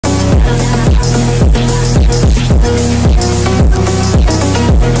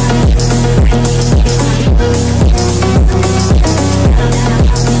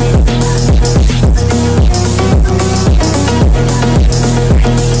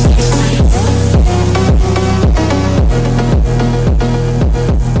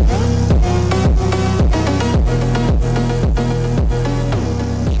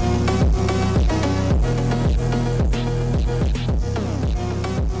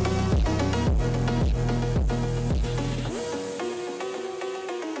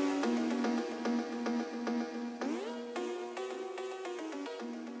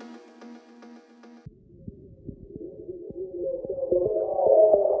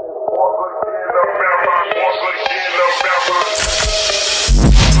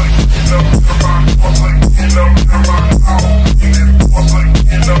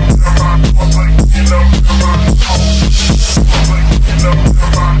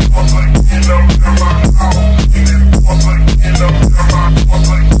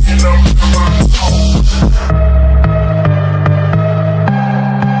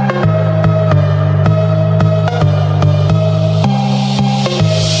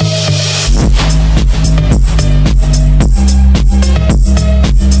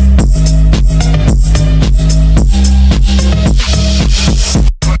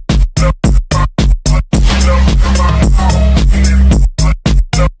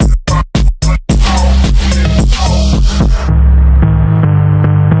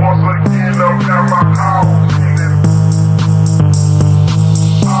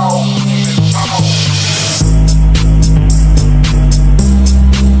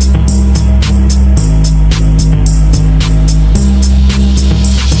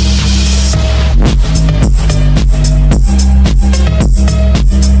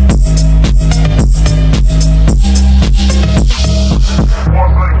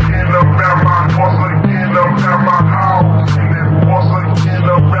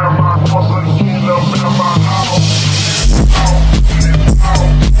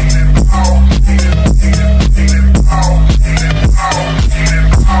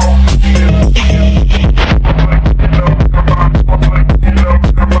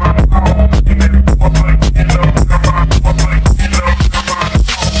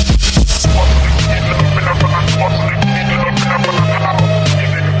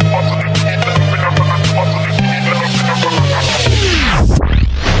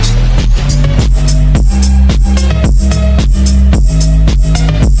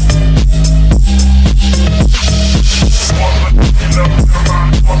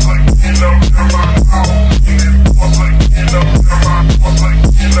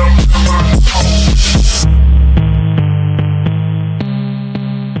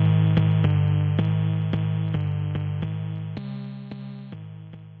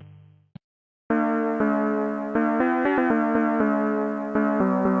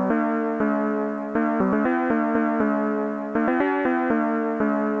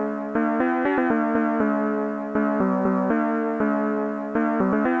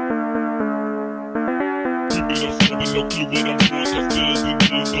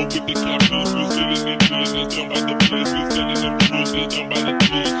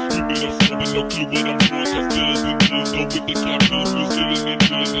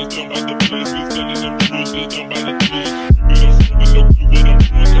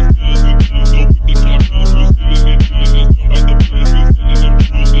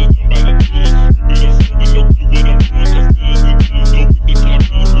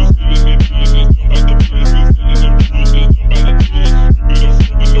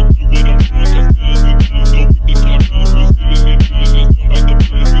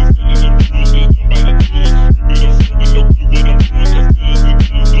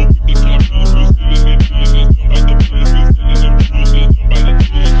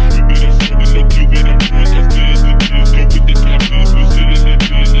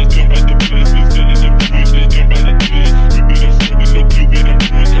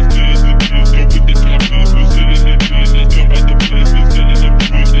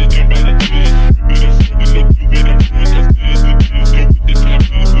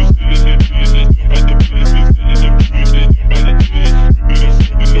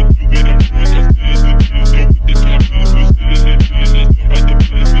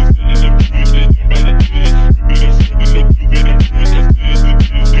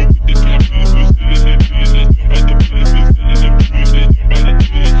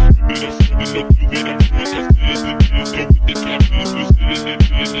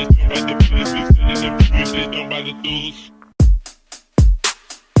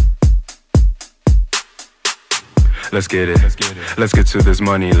Let's get it. Let's get to this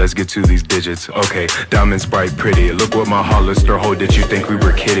money. Let's get to these digits. Okay, diamonds bright, pretty. Look what my Hollister hold. Did you think we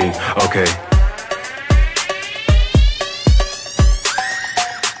were kidding? Okay.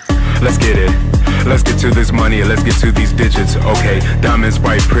 Let's get it. Let's get to this money. Let's get to these digits. Okay, diamonds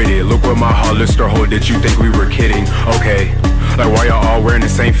bright, pretty. Look what my Hollister hold. Did you think we were kidding? Okay. Like why y'all all wearing the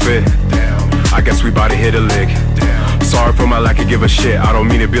same fit? Damn. I guess we bout to hit a lick. Damn. Sorry for my lack of give a shit. I don't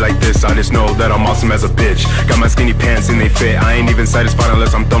mean to be like this, I just know that I'm awesome as a bitch. Got my skinny pants and they fit. I ain't even satisfied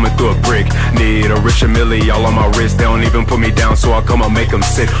unless I'm thumbing through a brick. Need a richer milli, y'all on my wrist. They don't even put me down, so I'll come up make them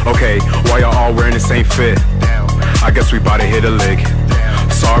sick. Okay, why y'all all wearing the same fit? I guess we bout to hit a lick.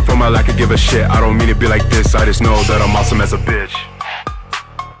 Sorry for my lack of give a shit. I don't mean to be like this, I just know that I'm awesome as a bitch.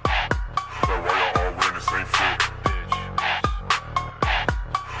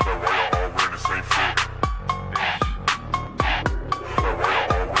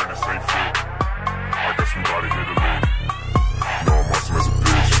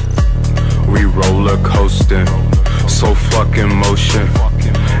 Coasting, so fucking motion,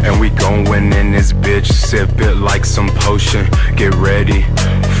 and we going in this bitch. Sip it like some potion. Get ready,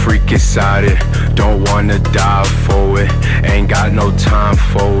 freak excited. Don't wanna die for it. Ain't got no time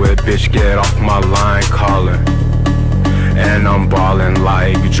for it. Bitch, get off my line, calling. And I'm ballin'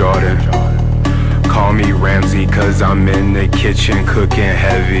 like Jordan. Call me Ramsey, cause I'm in the kitchen cooking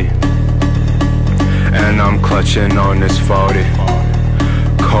heavy. And I'm clutching on this 40.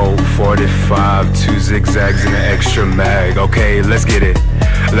 Cold 45, 2 zigzags and an extra mag. Okay, let's get it.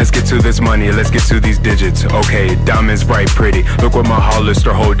 Let's get to this money, let's get to these digits. Okay, diamonds bright, pretty. Look what my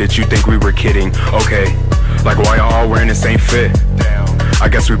Hollister hold. Did you think we were kidding? Okay, like why y'all all wearing the same fit? I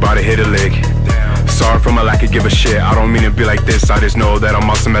guess we bout to hit a lick. Sorry for my lack of give a shit. I don't mean to be like this, I just know that I'm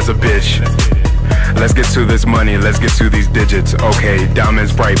awesome as a bitch. Let's get to this money, let's get to these digits. Okay,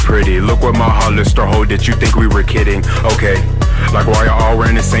 diamonds bright, pretty. Look what my Hollister hold. Did you think we were kidding? Okay, like why y'all all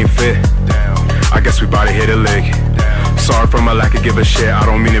wearing the same fit? I guess we bout to hit a lick. Sorry for my lack of give a shit. I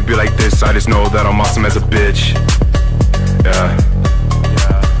don't mean to be like this, I just know that I'm awesome as a bitch. Yeah.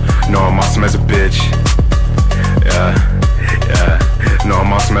 No, I'm awesome as a bitch. Yeah. Yeah. No,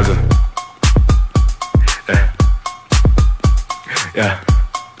 I'm awesome as a... Yeah. Yeah.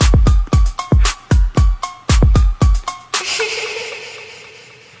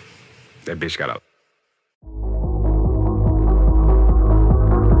 That bitch got up.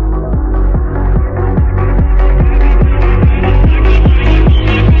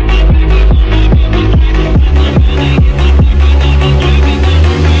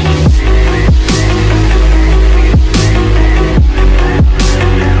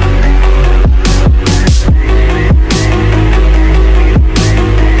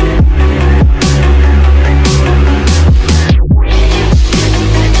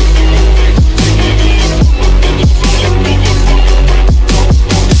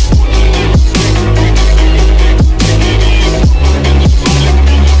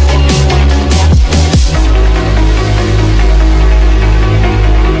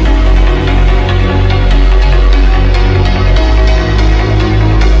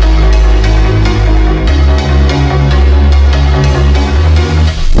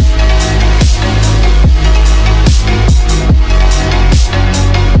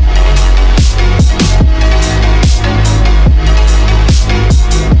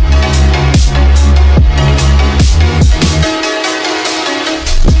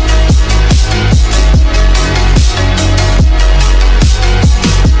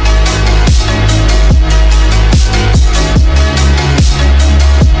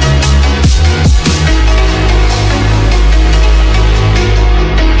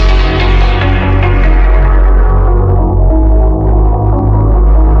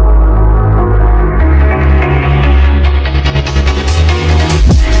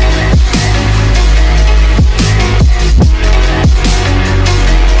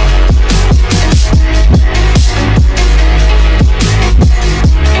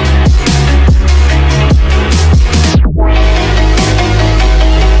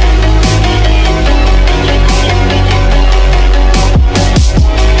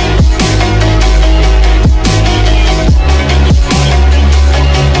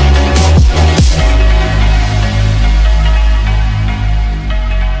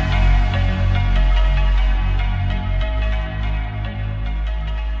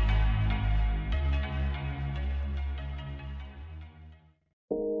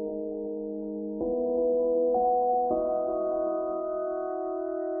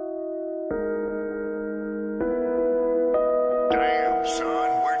 Damn, son,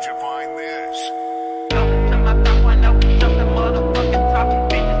 where'd you find this?